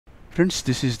Friends,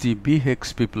 this is the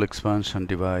B-HEX pupil expansion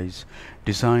device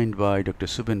designed by Dr.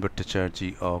 Suven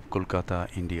Bhattacharjee of Kolkata,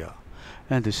 India.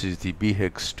 And this is the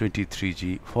B-HEX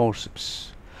 23G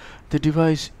forceps. The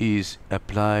device is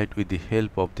applied with the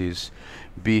help of this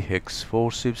B-HEX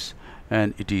forceps,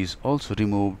 and it is also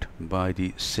removed by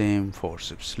the same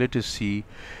forceps. Let us see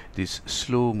this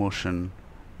slow motion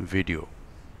video.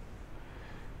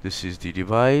 This is the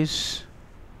device.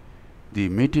 The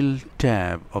middle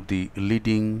tab of the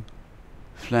leading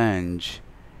flange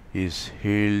is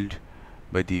held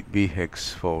by the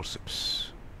B-HEX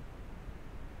forceps,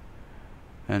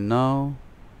 and now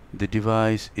the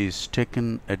device is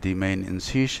taken at the main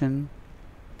incision,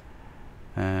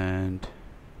 and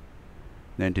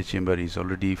the antechamber is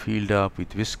already filled up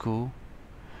with visco.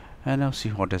 And now see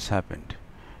what has happened.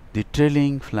 The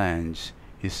trailing flange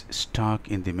is stuck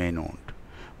in the main wound.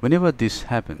 Whenever this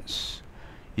happens,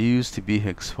 you use the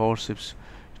B-HEX forceps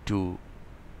to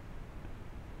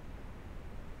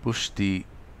push the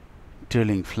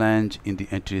trailing flange in the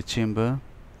anterior chamber.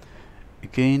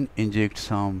 Again inject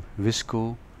some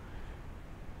visco,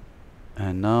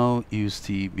 and now use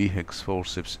the B-HEX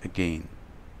forceps again.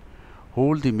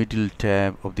 Hold the middle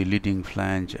tab of the leading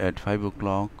flange at 5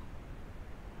 o'clock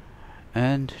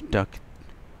and tuck it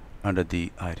under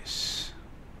the iris.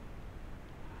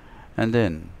 And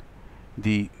then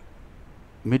the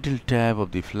middle tab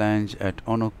of the flange at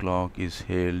 1 o'clock is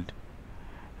held,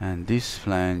 and this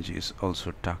flange is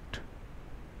also tucked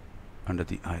under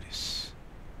the iris.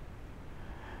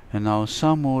 And now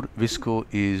some more visco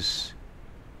is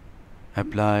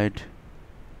applied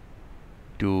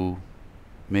to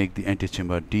make the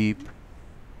antechamber deep,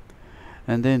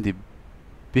 and then the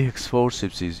B-HEX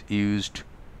forceps is used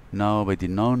now by the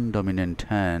non-dominant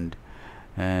hand,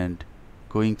 and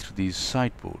going through the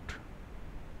sideport,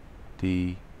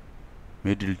 the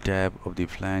middle tab of the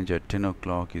flange at 10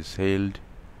 o'clock is held,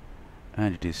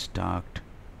 and it is tucked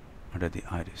under the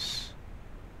iris.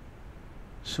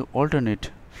 So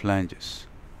alternate flanges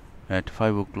at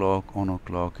 5 o'clock, 1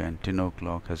 o'clock and 10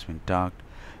 o'clock has been tucked.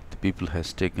 The pupil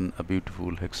has taken a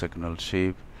beautiful hexagonal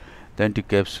shape. The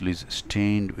anticapsule is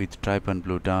stained with trypan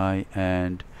blue dye,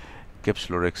 and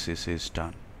capsulorhexis is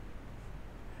done.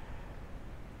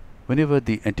 Whenever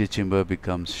the antechamber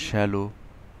becomes shallow,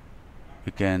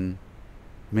 you can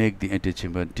make the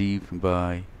antechamber deep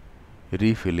by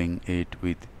refilling it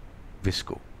with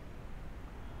visco.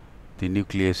 The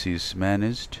nucleus is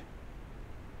managed.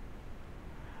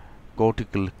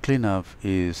 Cortical cleanup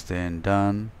is then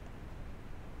done.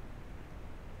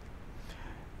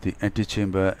 The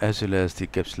antechamber as well as the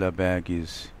capsular bag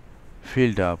is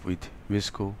filled up with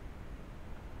visco.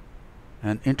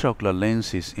 An intraocular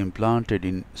lens is implanted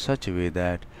in such a way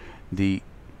that the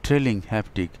trailing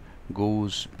haptic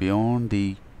goes beyond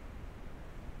the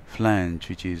flange,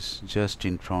 which is just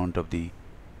in front of the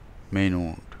main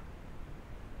wound.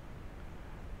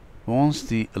 Once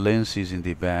the lens is in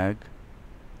the bag,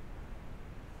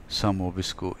 some more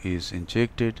visco is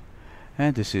injected,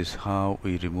 and this is how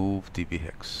we remove the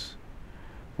B-HEX.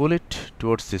 Pull it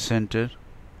towards the center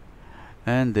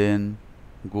and then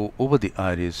go over the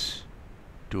iris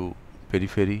to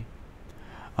periphery.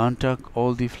 Untuck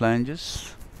all the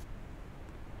flanges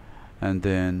and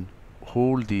then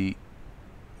hold the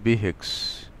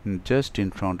B-HEX just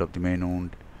in front of the main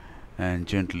wound and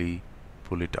gently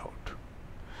pull it out.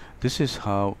 This is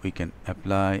how we can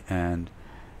apply and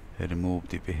remove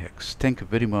the B-HEX. Thank you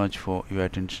very much for your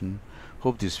attention.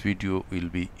 Hope this video will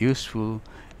be useful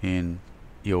in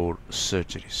your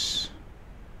surgeries.